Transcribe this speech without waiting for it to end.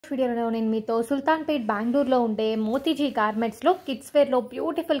వీడియోలో నేను మీతో సుల్తాన్పేట్ బెంగళూరులో ఉండే మోతిజీ గార్మెంట్స్లో కిడ్స్వేర్లో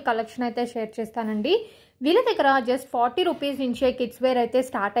బ్యూటిఫుల్ కలెక్షన్ అయితే షేర్ చేస్తానండి. వీళ్ళ దగ్గర జస్ట్ 40 రూపీస్ నుంచే కిడ్స్వేర్ అయితే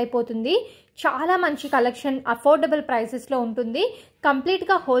స్టార్ట్ అయిపోతుంది. చాలా మంచి కలెక్షన్ అఫోర్డబుల్ ప్రైసెస్లో ఉంటుంది.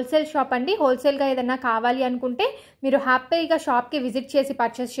 కంప్లీట్గా హోల్సేల్ షాప్ అండి. హోల్సేల్గా ఏదైనా కావాలి అనుకుంటే మీరు హ్యాపీగా షాప్కి విజిట్ చేసి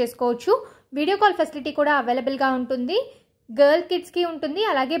పర్చేస్ చేసుకోవచ్చు. వీడియో కాల్ ఫెసిలిటీ కూడా అవైలబుల్గా ఉంటుంది. గర్ల్ కిడ్స్కి ఉంటుంది,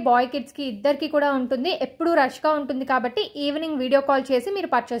 అలాగే బాయ్ కిడ్స్కి ఇద్దరికి కూడా ఉంటుంది. ఎప్పుడూ రష్గా ఉంటుంది కాబట్టి ఈవినింగ్ వీడియో కాల్ చేసి మీరు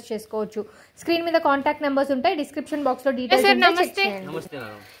పర్చేస్ చేసుకోవచ్చు. స్క్రీన్ మీద కాంటాక్ట్ నెంబర్స్ ఉంటాయి, డిస్క్రిప్షన్ బాక్స్లో డీటెయిల్స్ ఉంటాయి.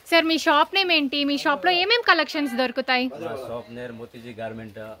 సార్ మీ షాప్ నేమ్ ఏంటి? మీ షాప్ లో ఏమేం కలెక్షన్స్ దొరుకుతాయి? Shop name మోతిజీ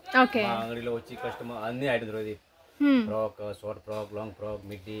garment. ఓకే. అంగడిలో వచ్చి కస్టమర్ అన్ని ఐటమ్ దొరుకుతాయి. Frock, short frock, long frock,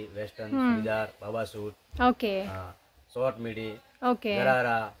 midi, western, churidar, బాబా suit. Okay. Short midi, okay,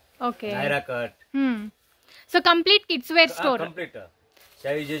 gharara, okay, Naira cut. So complete kids wear store. Complete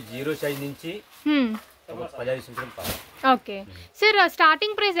size 0 size నుంచి 15 centimetre. Okay sir,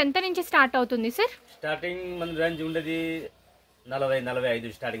 starting price ఎంత నుంచి start అవుతుంది sir? Starting మన range ఉండేది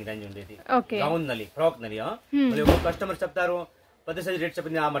 40-45 starting range ఉండేది. Gown నలి, frock నలి. మళ్ళీ ఒక customer చెప్తారు 10 సైజ్ రేట్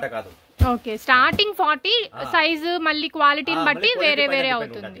చెప్పింది, ఆ మాట కాదు. ఓకే, స్టార్టింగ్ 40 సైజు, మళ్ళీ క్వాలిటీని బట్టి వేరే వేరే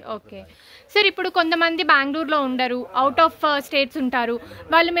అవుతుంది. ఓకే సార్, ఇప్పుడు కొంతమంది బెంగళూరులో ఉండరు, అవుట్ ఆఫ్ స్టేట్స్ ఉంటారు.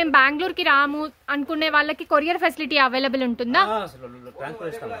 వాళ్ళు మేము బెంగళూరుకి రాము అనుకునే వాళ్ళకి కొరియర్ ఫెసిలిటీ అవైలబుల్ ఉంటుందా?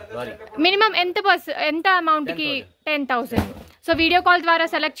 మినిమం ఎంత అమౌంట్ కి? 10,000. సో వీడియో కాల్ ద్వారా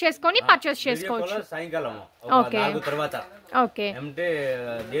సెలెక్ట్ చేసుకొని పర్చేస్ చేసుకోవచ్చు. ఓకే. ఓకే.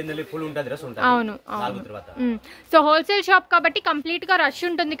 అవును. సో హోల్సేల్ షాప్ కాబట్టి కంప్లీట్ గా రష్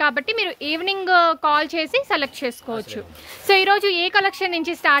ఉంటుంది కాబట్టి మీరు ఈవినింగ్ కాల్ చేసి సెలెక్ట్ చేసుకోవచ్చు. సో ఈ రోజు ఏ కలెక్షన్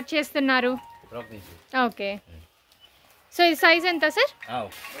నుంచి స్టార్ట్ చేస్తున్నారు? ఓకే. సో ఇది సైజ్ ఎంత సార్?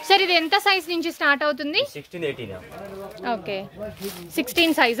 సార్ ఇది ఎంత సైజ్ నుంచి స్టార్ట్ అవుతుంది? 16-18. ఓకే,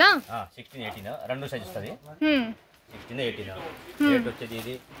 16 సైజా? 16-18 రెండు సైజ్ వస్తుంది. 16-18 రేట్ వచ్చేది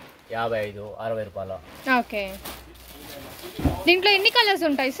ఇది 55-60 రూపాయలు. ఓకే. దీంట్లో ఎన్ని కలర్స్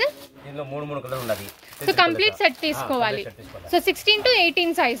ఉంటాయి సార్? దీంట్లో 3 కలర్ ఉన్నది. సో కంప్లీట్ సెట్ తీసుకోవాలి. So 16 to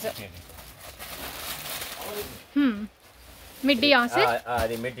 18 size. మిడ్డీయా సార్?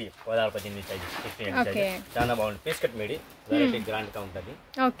 అది మిడ్డీ 16-18 సైజ్. 16 సైజ్ చాలా బాగుంది. Piece cut midi, variety grand గా ఉంటది.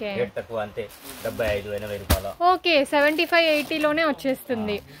 ఓకే. రేట్ తక్కువ, అంతే 75-80 రూపాయలు. ఓకే, 75-80 లోనే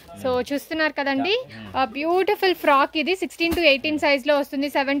వచ్చేస్తుంది. సో చూస్తున్నారు కదండి, బ్యూటిఫుల్ ఫ్రాక్ ఇది 16 to 18 సైజ్ లో వస్తుంది.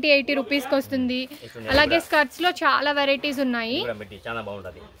 70-80 రూపీస్ కి వస్తుంది. అలాగే స్కర్ట్స్ లో చాలా వెరైటీస్ ఉన్నాయి. మిడ్డీ చాలా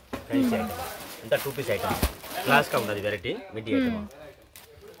బాగుంటది. ఫ్రెండ్స్ ఐటమ్ అంతా 2 పీస్ ఐటమ్, క్లాస్ గా ఉంటది variety midi item.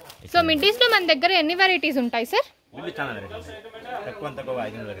 So middies లో మన దగ్గర ఎన్ని వెరైటీస్ ఉంటాయి సార్?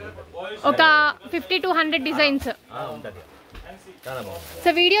 ఒక 50 to 100 డిజైన్స్. సో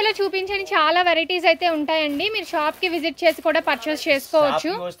వీడియోలో చూపించని చాలా వెరైటీస్ అయితే ఉంటాయండి. మీరు షాప్ కి విజిట్ చేసి కూడా పర్చేస్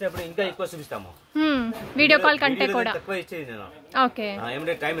చేసుకోవచ్చు. వీడియో కాల్ కంటే కూడా. ఓకే.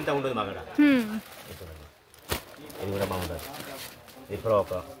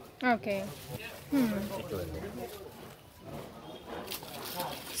 ఓకే.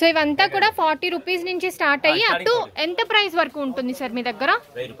 సో ఇవంతా కూడా 40 రూపీస్ నుంచి స్టార్ట్ అయ్యి అప్ టు ఎంత ప్రైస్ వరకు ఉంటుంది సార్ మీ దగ్గర?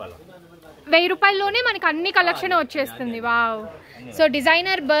 1000 రూపాయల్లోనే మనకి అన్ని కలెక్షన్ వచ్చేస్తుంది. Wow. So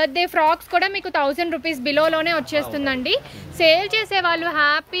designer birthday frocks కూడా మీకు 1000 రూపీస్ బిలోలోనే వచ్చేస్తుందండి. సేల్ చేసే వాళ్ళు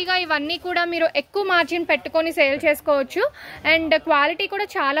హ్యాపీగా ఇవన్నీ కూడా మీరు ఎక్కువ మార్జిన్ పెట్టుకొని సేల్ చేసుకోవచ్చు. అండ్ క్వాలిటీ కూడా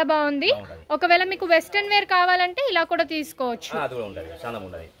చాలా బాగుంది. ఒకవేళ మీకు వెస్టర్న్ వేర్ కావాలంటే ఇలా కూడా తీసుకోవచ్చు.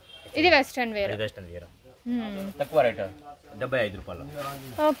 ఇది వెస్టర్న్ వేర్. తక్కువ రేట్ 75 రూపాయలు.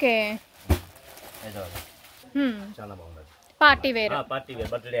 ఓకే. చాలా బాగుంది. Party wear. Party wear,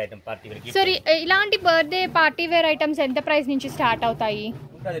 birthday item, party wear. సరే, ఇలాంటి బర్త్డే పార్టీ వేర్ ఐటమ్స్ ఎంత ప్రైస్ నుంచి స్టార్ట్ అవుతాయి?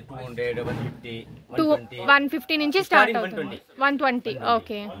 200, 150 నుంచి స్టార్ట్ అవుతుంది. 120.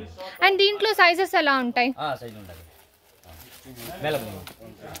 ఓకే. అండ్ దీంట్లో సైజెస్ ఎలా ఉంటాయి?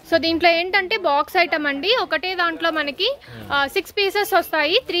 సో దీంట్లో ఏంటంటే బాక్స్ ఐటమ్ అండి. ఒకటే దాంట్లో మనకి 6 పీసెస్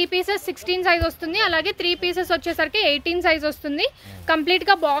వస్తాయి. 3 పీసెస్ 16 సైజ్ వస్తుంది, అలాగే 3 పీసెస్ వచ్చేసరికి 18 సైజ్ వస్తుంది. కంప్లీట్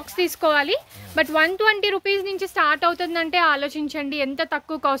గా బాక్స్ తీసుకోవాలి. బట్ 120 రూపీస్ నుంచి స్టార్ట్ అవుతుందంటే ఆలోచించండి ఎంత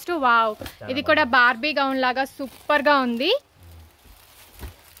తక్కువ కాస్ట్. వావ్, ఇది కూడా బార్బీ గౌన్ లాగా సూపర్ గా ఉంది.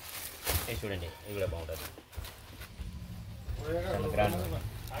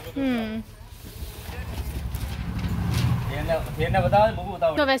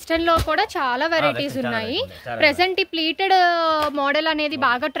 సో వెస్టర్న్ లో కూడా చాలా వెరైటీస్ ఉన్నాయి. ప్రెసెంట్ ఈ ప్లీటెడ్ మోడల్ అనేది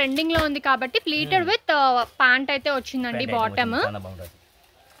బాగా ట్రెండింగ్ లో ఉంది కాబట్టి ప్లీటెడ్ విత్ ప్యాంట్ అయితే వచ్చిందండి, బాటమ్.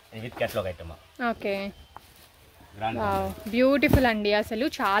 ఓకే. బ్యూటిఫుల్ అండి, అసలు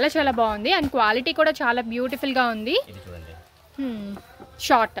చాలా చాలా బాగుంది. అండ్ క్వాలిటీ కూడా చాలా బ్యూటిఫుల్ గా ఉంది.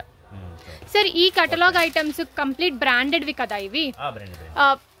 షార్ట్. సార్ ఈ కేటలాగ్ ఐటమ్స్ కంప్లీట్ బ్రాండెడ్వి కదా ఇవి?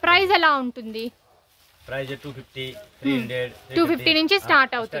 ప్రైస్ ఎలా ఉంటుంది? ప్రైస్ 250 300 250 నుంచి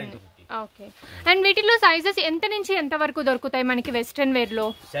స్టార్ట్ అవుతుంది. ఓకే. అండ్ వీటిలో సైజెస్ ఎంత నుంచి ఎంత వరకు దొరుకుతాయి మనకి వెస్ట్రన్ వేర్ లో?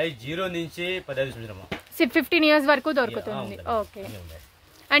 సైజ్ 0 నుంచి 15 సంవత్సరం 15 ఇయర్స్ వరకు దొరుకుతుంది. ఓకే.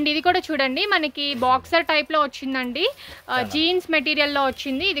 అండ్ ఇది కూడా చూడండి మనకి బాక్సర్ టైప్ లో వచ్చిందండి, జీన్స్ మెటీరియల్ లో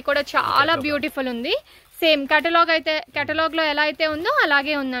వచ్చింది. ఇది కూడా చాలా బ్యూటిఫుల్ ఉంది. సేమ్ కేటలాగ్ లో ఎలా అయితే ఉందో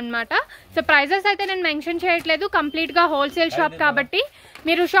అలాగే ఉందన్నమాట. సో ప్రైజెస్ అయితే నేను మెన్షన్ చేయట్లేదు, కంప్లీట్ గా హోల్సేల్ షాప్ కాబట్టి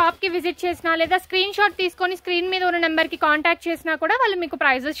మీరు షాప్ కి విజిట్ చేసినా లేదా స్క్రీన్ షాట్ తీసుకొని స్క్రీన్ మీద ఉన్న నెంబర్ కి కాంటాక్ట్ చేసినా కూడా వాళ్ళు మీకు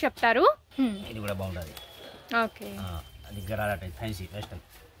ప్రైజెస్ చెప్తారు. ఇది కూడా బాగుంటది. ఓకే. అది గరారా టైప్ ఫ్యాన్సీ వెస్టర్న్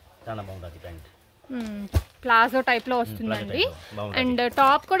చాలా బాగుంటది. ప్యాంట్ ప్లాజో టైప్ లో వస్తుందండి. అండ్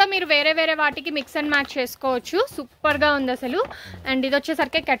టాప్ కూడా మీరు వేరే వేరే వాటికి మిక్స్ అండ్ మ్యాచ్ చేసుకోవచ్చు. సూపర్ గా ఉంది అసలు. అండ్ ఇది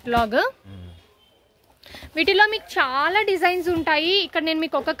వచ్చేసరికి కేటలాగ్. వీటిలో మీకు చాలా డిజైన్స్ ఉంటాయి. ఇక్కడ నేను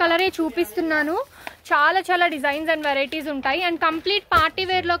మీకు ఒక కలరే చూపిస్తున్నాను. చాలా డిజైన్స్ అండ్ వెరైటీస్ ఉంటాయి. అండ్ కంప్లీట్ పార్టీ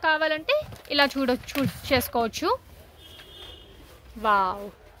వేర్ లో కావాలంటే ఇలా చేసుకోవచ్చు. వావ్,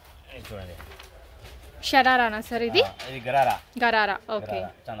 చూడండి. షరారానా సార్ ఇది? గరారా. ఓకే,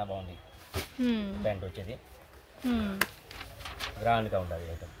 చాలా బాగుంది. ప్యాంట్ వచ్చేది గ్రాండ్ గా ఉంటది.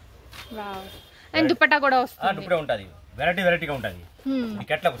 వావ్. అండ్ దుపట్టా కూడా వస్తుంది. దుపట్టా ఉంటది, వెరైటీగా ఉంటది. ఇది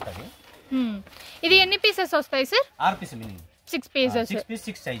కెట్లకు వస్తది. ఇది ఎన్ని పీసెస్ వస్తాయి sir? 6 piece minimum. 6 pieces. 6 piece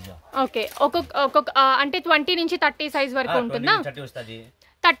 6 size. Okay. ఒక్కొక్క అంటే 20 నుంచి 30 సైజ్ వరకు ఉంటుందా? 30 వస్తది,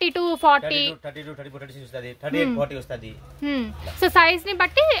 30 to 40, 32 34 36 వస్తది, 38 40 వస్తది. సో సైజ్ ని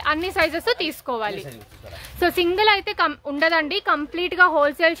బట్టి అన్ని సైజెస్ తీసుకోవాలి. సో సింగిల్ అయితే ఉండదండి, కంప్లీట్ గా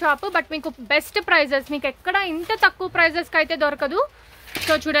హోల్సేల్ షాప్. బట్ మీకు బెస్ట్ ప్రైజెస్, మీకు ఎక్కడ ఇంత తక్కువ ప్రైజెస్ కి అయితే దొరకదు.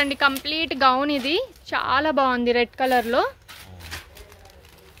 సో చూడండి, కంప్లీట్ గౌన్ ఇది చాలా బాగుంది రెడ్ కలర్ లో.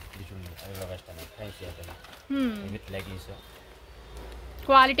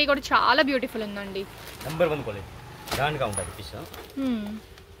 క్వాలిటీ కూడా చాలా బ్యూటిఫుల్ ఉందండి. నంబర్ 1 క్వాలిటీ, బ్రాండ్ గా ఉంటది.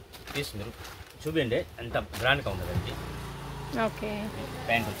 పీస్ మీరు చూడండి ఎంత బ్రాండ్ గా ఉంటదండి. ఓకే.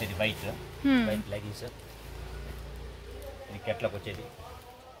 ప్యాంట్ వచ్చేది వైట్ లెగిన్స్. ఇది కెట్లకు వచ్చేది.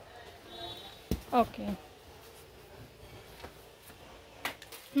 Okay.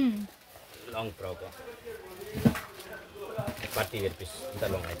 Long frock party wear piece ఇంత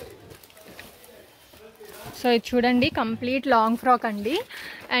లాంగ్ అయితే. సో ఇది చూడండి, కంప్లీట్ లాంగ్ ఫ్రాక్ అండి.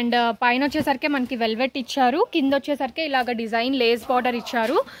 అండ్ పైన వచ్చేసరికి మనకి వెల్వెట్ ఇచ్చారు, కింద వచ్చేసరికి ఇలాగ డిజైన్ లేస్ బార్డర్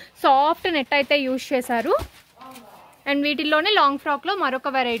ఇచ్చారు. సాఫ్ట్ నెట్ అయితే యూజ్ చేశారు. అండ్ వీటిల్లోనే లాంగ్ ఫ్రాక్లో మరొక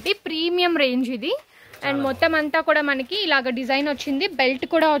వెరైటీ ప్రీమియం రేంజ్ ఇది. అండ్ మొత్తం అంతా కూడా మనకి ఇలాగ డిజైన్ వచ్చింది, బెల్ట్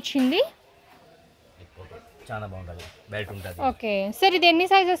కూడా వచ్చింది. చాలా బాగుంటది, బెల్ట్ ఉంటది. ఓకే సార్, ఇది ఎన్ని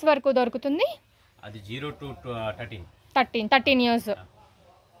సైజెస్ వరకు దొరుకుతుంది? అది 0 to 13 years.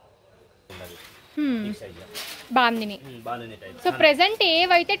 Bandhani. So present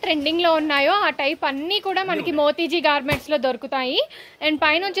ఏవైతే ట్రెండింగ్ లో ఉన్నాయో ఆ టైప్ అన్ని కూడా మనకి మోతీజీ గార్మెంట్స్ లో దొరుకుతాయి. అండ్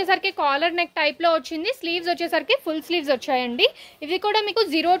పైన వచ్చేసరికి కాలర్ నెక్ టైప్ లో వచ్చింది, స్లీవ్స్ వచ్చేసరికి ఫుల్ స్లీవ్స్ వచ్చాయండి. ఇది కూడా మీకు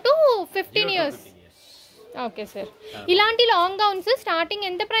 0 to 15 ఇయర్స్. ఓకే సార్, ఇలాంటి లాంగ్ గౌన్స్ స్టార్టింగ్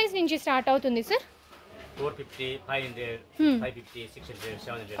ఎంత ప్రైస్ నుంచి స్టార్ట్ అవుతుంది సార్? 450, 500, 550, 600,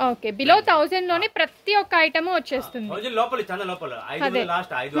 700. ఓకే, బిలో 1000 లోనే ప్రతి ఒక్క ఐటమ్ వచ్చేస్తుంది. 1000 లోపల, చాలా లోపల. 500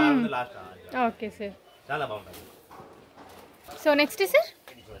 లాస్ట్, 500 లాస్ట్. ఓకే సార్, చాలా బాగుంటుంది. So next sir,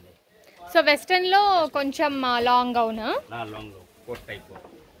 so western లో కొంచెం long gown, long coat type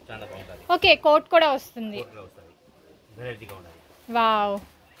చాలా బాగుంటుంది. ఓకే, కోట్ కూడా వస్తుంది. వెరైటీగా ఉండాలి. వావ్,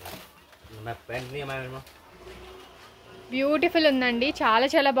 నా ప్యాంట్ ని బ్యూటిఫుల్ ఉందండి,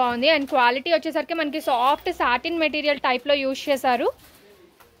 చాలా బాగుంది. అండ్ క్వాలిటీ వచ్చేసరికి మనకి సాఫ్ట్ సాటిన్ మెటీరియల్ టైప్ లో యూజ్ చేశారు.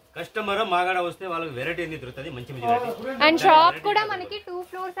 కస్టమర్ మాగాడ వస్తే వాళ్ళకి వెరైటీ అన్ని దొరుకుతుంది, మంచి వెరైటీ. అండ్ షాప్ కూడా మనకి 2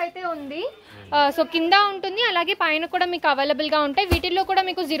 floors అయితే ఉంది. సో కింద ఉంటుంది, అలాగే పైన కూడా మీకు అవైలబుల్ గా ఉంటాయి. వీటిల్లో కూడా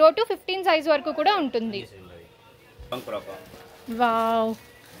మీకు 0 to 15 సైజ్ వరకు కూడా ఉంటుంది. వావ్,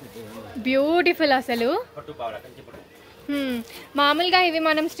 బ్యూటిఫుల్ అసలు. మామూలుగా ఇవి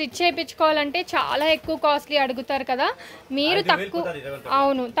మనం స్టిచ్ చేయించుకోవాలంటే చాలా ఎక్కువ కాస్ట్లీ అడుగుతారు కదా, మీరు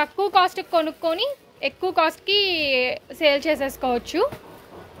తక్కువ కాస్ట్ కొనుక్కొని ఎక్కువ కాస్ట్ కి సేల్ చేసేసుకోవచ్చు.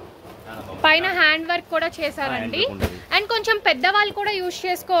 పైన హ్యాండ్ వర్క్ కూడా చేశారండి. అండ్ కొంచెం పెద్దవాళ్ళు కూడా యూజ్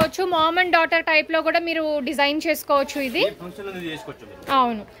చేసుకోవచ్చు, మామ్ అండ్ డాటర్ టైప్ లో కూడా మీరు డిజైన్ చేసుకోవచ్చు. ఇది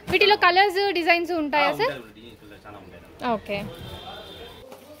అవును, వీటిలో కలర్స్ డిజైన్స్ ఉంటాయా సార్? ఓకే,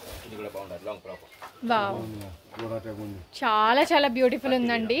 వావ్, చాలా బ్యూటిఫుల్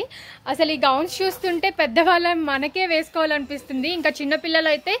ఉందండి. అసలు ఈ గౌన్స్ చూస్తుంటే పెద్దవాళ్ళ మనకే వేసుకోవాలనిపిస్తుంది, ఇంకా చిన్నపిల్లలు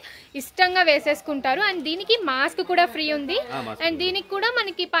అయితే ఇష్టంగా వేసేసుకుంటారు. అండ్ దీనికి మాస్క్ కూడా ఫ్రీ ఉంది. అండ్ దీనికి కూడా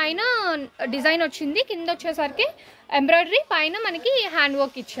మనకి పైన డిజైన్ వచ్చింది, కింద వచ్చేసరికి ఎంబ్రాయిడరీ, పైన మనకి హ్యాండ్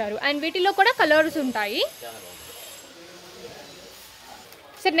వర్క్ ఇచ్చారు. అండ్ వీటిలో కూడా కలర్స్ ఉంటాయి.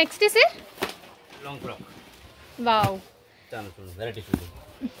 Sir next sir, long frock. Wow,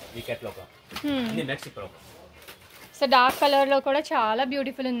 ఇది మెక్సీ ఫ్రాక్. సో డార్క్ కలర్ లో కూడా చాలా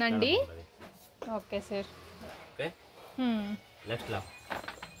బ్యూటిఫుల్ ఉందండి. Okay sir. Okay next law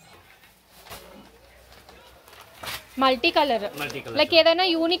multi colour, like ఏదైనా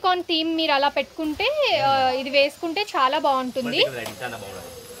యూనికార్న్ థీమ్ మీరు అలా పెట్టుకుంటే ఇది వేసుకుంటే చాలా బాగుంటుంది.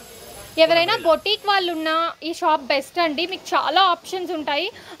 ఎవరైనా బొటిక్ వాళ్ళు ఉన్నా ఈ షాప్ బెస్ట్ అండి. మీకు చాలా ఆప్షన్స్ ఉంటాయి.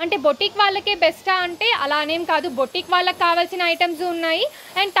 అంటే బొటిక్ వాళ్ళకే బెస్టా అంటే అలానేం కాదు. బొటిక్ వాళ్ళకి కావాల్సిన ఐటమ్స్ ఉన్నాయి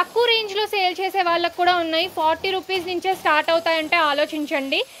అండ్ తక్కువ రేంజ్లో సేల్ చేసే వాళ్ళకి కూడా ఉన్నాయి. 40 రూపీస్ నుంచే స్టార్ట్ అవుతాయంటే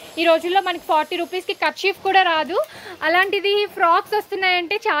ఆలోచించండి. ఈ రోజుల్లో మనకి 40 రూపీస్కి కర్చీఫ్ కూడా రాదు. అలాంటిది ఫ్రాక్స్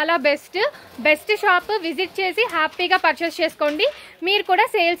వస్తున్నాయంటే చాలా బెస్ట్ షాప్. విజిట్ చేసి హ్యాపీగా పర్చేస్ చేసుకోండి. మీరు కూడా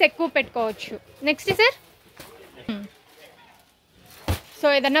సేల్స్ ఎక్కువ పెట్టుకోవచ్చు. నెక్స్ట్ సార్, సో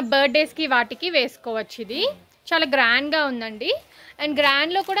ఏదన్నా బర్త్డేస్కి వాటికి వేసుకోవచ్చు. ఇది చాలా గ్రాండ్గా ఉందండి. అండ్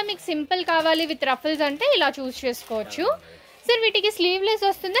గ్రాండ్లో కూడా మీకు సింపుల్ కావాలి విత్ రఫల్స్ అంటే ఇలా చూస్ చేసుకోవచ్చు. సార్ వీటికి స్లీవ్లెస్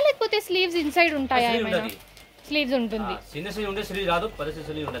వస్తుందా లేకపోతే స్లీవ్స్ ఇన్సైడ్ ఉంటాయా? ఏమైనా స్లీవ్స్ ఉంటుంది.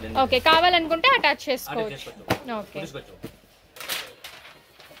 ఓకే, కావాలనుకుంటే అటాచ్ చేసుకోవచ్చు. ఓకే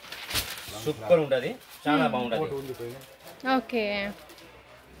సూపర్ ఉంటది, చాలా బాగుంటది. ఓకే,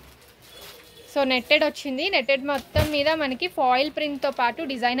 సో నెట్టెడ్ వచ్చింది. నెట్టెడ్ మొత్తం మీద మనకి ఫాయిల్ ప్రింట్తో పాటు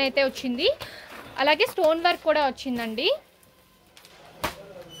డిజైన్ అయితే వచ్చింది. అలాగే స్టోన్ వర్క్ కూడా వచ్చిందండి.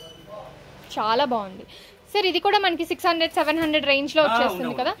 చాలా బాగుంది సార్. ఇది కూడా మనకి 600-700 రేంజ్లో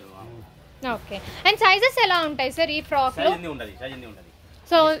వచ్చేస్తుంది కదా. ఓకే, అండ్ సైజెస్ ఎలా ఉంటాయి సార్ ఈ ఫ్రాక్లో?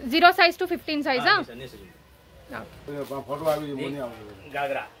 So 0 size to 15 సైజా?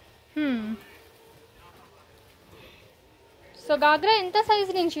 So ghagra ఎంత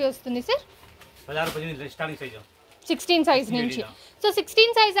సైజ్ నుంచి వస్తుంది సార్? 16 సైజ్ నుంచి. సో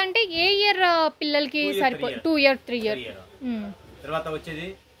 16 సైజ్ అంటే ఏ ఇయర్ పిల్లలకి సరిపో? 2 year 3 year. తర్వాత వచ్చేది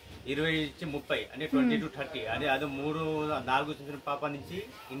 20-30 అంటే 20-30 అదే అది 3-4 పాప నుంచి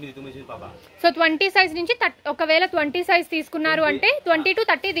 8-9 పాప. సో 20 సైజ్ నుంచి ఒకవేళ 20 సైజ్ తీసుకున్నారు అంటే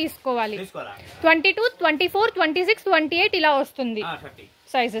 20-30 తీసుకోవాలి. 22, 24, 26, 28 ఇలా వస్తుంది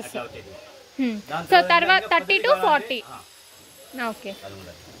సైజెస్. సో తర్వాత 30 to 40. ఓకే,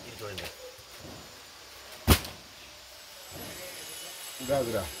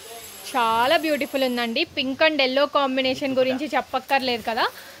 చాలా బ్యూటిఫుల్ ఉందండి. పింక్ అండ్ ఎల్లో కాంబినేషన్ గురించి చెప్పక్కర్లేదు కదా.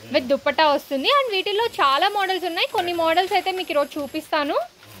 విత్ దుప్పటా వస్తుంది. అండ్ వీటిల్లో చాలా మోడల్స్ ఉన్నాయి. కొన్ని మోడల్స్ అయితే మీకు ఈరోజు చూపిస్తాను.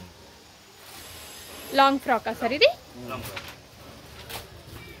 లాంగ్ ఫ్రాకా సార్ ఇది?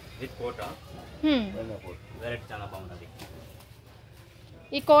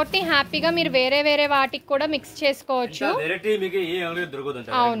 ఈ కోట్ ని హ్యాపీగా మీరు వేరే వాటికి కూడా మిక్స్ చేసుకోవచ్చు.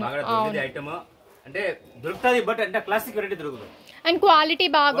 అంటే దొరుకుతుంది, బట్ అంటే క్లాసిక్ వెరైటీ దొరుకుతుంది. అండ్ క్వాలిటీ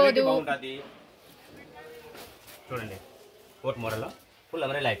బాగోదు. చూడండి coat model full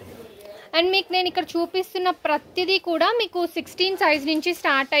అమరేలా item. And మీకు నేను ఇక్కడ చూపిస్తున్న ప్రతిదీ కూడా మీకు 16 సైజ్ నుంచి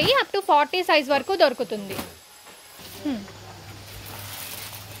స్టార్ట్ అయ్యి అప్ టు 40 సైజ్ వరకు దొరుకుతుంది.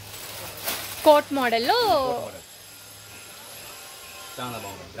 కోట్ మోడల్లో చాలా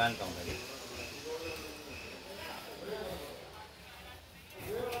బాగుంది, గ్రాండ్ గా ఉంది.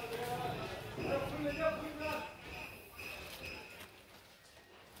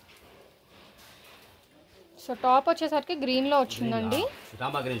 సో టాప్ వచ్చేసరికి గ్రీన్ లో వచ్చిందండి.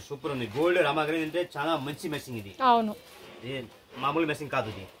 రామా గ్రీన్ సూపర్ ఉంది. గోల్డ్ రామా గ్రీన్ అంటే చాలా మంచి మెషింగ్ ఇది. అవును, మామూలు మెషింగ్ కాదు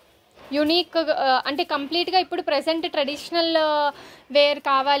ఇది. యూనిక్ అంటే కంప్లీట్ గా ఇప్పుడు ప్రెసెంట్ ట్రెడిషనల్ వేర్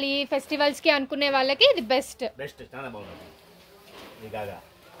కావాలి ఫెస్టివల్స్ కి అనుకునే వాళ్ళకి ఇది బెస్ట్. చాలా బాగుంది.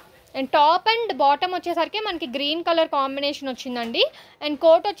 అండ్ టాప్ అండ్ బాటమ్ వచ్చేసరికి మనకి గ్రీన్ కలర్ కాంబినేషన్ వచ్చిందండి. అండ్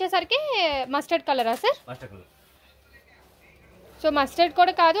కోట్ వచ్చేసరికి మస్టర్డ్ కలరా సార్? సో మస్టర్డ్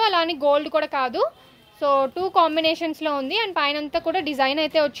కూడా కాదు, అలానే గోల్డ్ కూడా కాదు. సో 2 కాంబినేషన్స్లో ఉంది. అండ్ పైన అంతా కూడా డిజైన్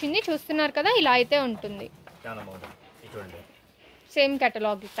అయితే వచ్చింది, చూస్తున్నారు కదా. ఇలా అయితే ఉంటుంది. సేమ్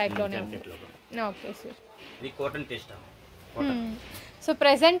కేటలాగ్ టైప్లోనే ఉంది. Okay sir. So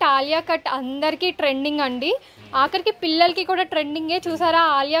present Alia cut అందరికీ ట్రెండింగ్ అండి. ఆఖరికి పిల్లలకి కూడా ట్రెండింగే. చూసారా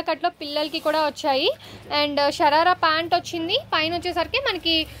ఆలియా కట్లో పిల్లలకి కూడా వచ్చాయి. అండ్ షరారా ప్యాంట్ వచ్చింది. పైన వచ్చేసరికి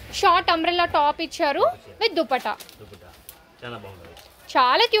మనకి షార్ట్ అంబ్రెల్లా టాప్ ఇచ్చారు విత్ దుపట్టా.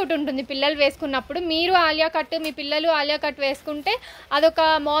 చాలా క్యూట్ ఉంటుంది పిల్లలు వేసుకున్నప్పుడు. మీరు ఆలియా కట్, మీ పిల్లలు ఆలియా కట్ వేసుకుంటే అదొక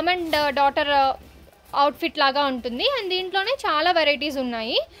మామ్ అండ్ డాటర్ అవుట్ఫిట్ లాగా ఉంటుంది. అండ్ దీంట్లోనే చాలా వెరైటీస్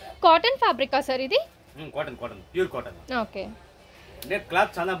ఉన్నాయి. కాటన్ ఫ్యాబ్రికా సార్ ఇది? Pure cotton. ఓకే,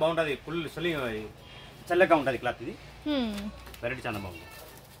 క్లాత్ చాలా బాగుంటది. ఫుల్ చల్లగా ఉంటది క్లాత్. ఇది వెరైటీ చాలా బాగుంది.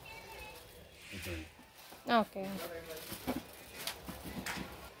 Okay,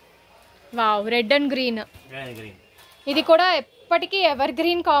 wow, red and green. ఇది కూడా ఎప్పటికీ ఎవర్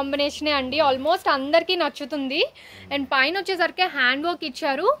గ్రీన్ కాంబినేషనే అండి, ఆల్మోస్ట్ అందరికీ నచ్చుతుంది. అండ్ పైన వచ్చేసరికి హ్యాండ్ వర్క్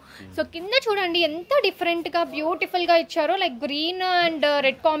ఇచ్చారు. సో కింద చూడండి ఎంత డిఫరెంట్గా బ్యూటిఫుల్గా ఇచ్చారో, like green and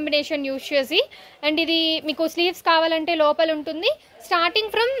red combination use చేసి. అండ్ ఇది మీకు స్లీవ్స్ కావాలంటే లోపల ఉంటుంది.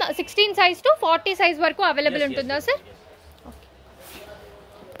 Starting from 16 size to 40 size వరకు అవైలబుల్ ఉంటుందా సార్?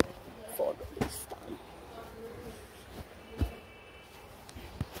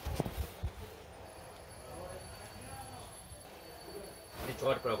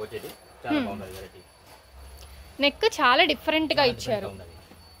 నెక్ చాలా డిఫరెంట్గా ఇచ్చారు.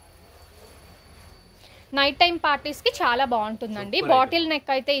 నైట్ టైం పార్టీస్కి చాలా బాగుంటుందండి. బాటిల్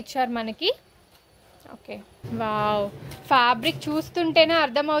నెక్ అయితే ఇచ్చారు మనకి. ఓకే, వావ్, ఫ్యాబ్రిక్ చూస్తుంటేనే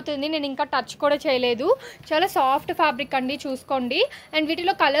అర్థమవుతుంది, నేను ఇంకా టచ్ కూడా చేయలేదు. చాలా సాఫ్ట్ ఫ్యాబ్రిక్ అండి, చూసుకోండి. అండ్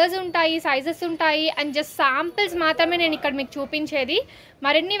వీటిలో కలర్స్ ఉంటాయి, సైజెస్ ఉంటాయి. అండ్ జస్ట్ శాంపిల్స్ మాత్రమే నేను ఇక్కడ మీకు చూపించేది.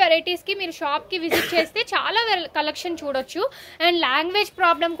 మరిన్ని వెరైటీస్కి మీరు షాప్కి విజిట్ చేస్తే చాలా కలెక్షన్ చూడొచ్చు. అండ్ లాంగ్వేజ్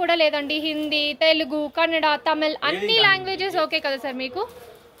ప్రాబ్లం కూడా లేదండి, హిందీ, తెలుగు, కన్నడ, తమిళ్ అన్ని లాంగ్వేజెస్ ఓకే కదా సార్ మీకు?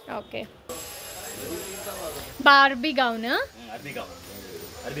 ఓకే, బార్బీ గౌన్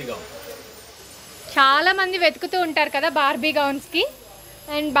చాలా మంది వెతుకుతూ ఉంటారు కదా బార్బీ గౌన్స్కి.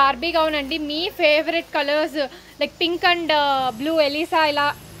 అండ్ బార్బీ గౌన్ అండి, మీ favourite colours like pink and blue ELISA ఇలా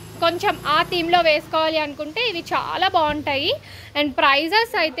కొంచెం ఆ థీమ్లో వేసుకోవాలి అనుకుంటే ఇవి చాలా బాగుంటాయి. అండ్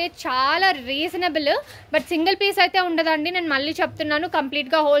ప్రైజెస్ అయితే చాలా రీజనబుల్. బట్ సింగిల్ పీస్ అయితే ఉండదండి, నేను మళ్ళీ చెప్తున్నాను.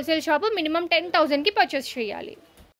 కంప్లీట్గా హోల్సేల్ షాపు, మినిమం 10,000కి పర్చేస్ చేయాలి.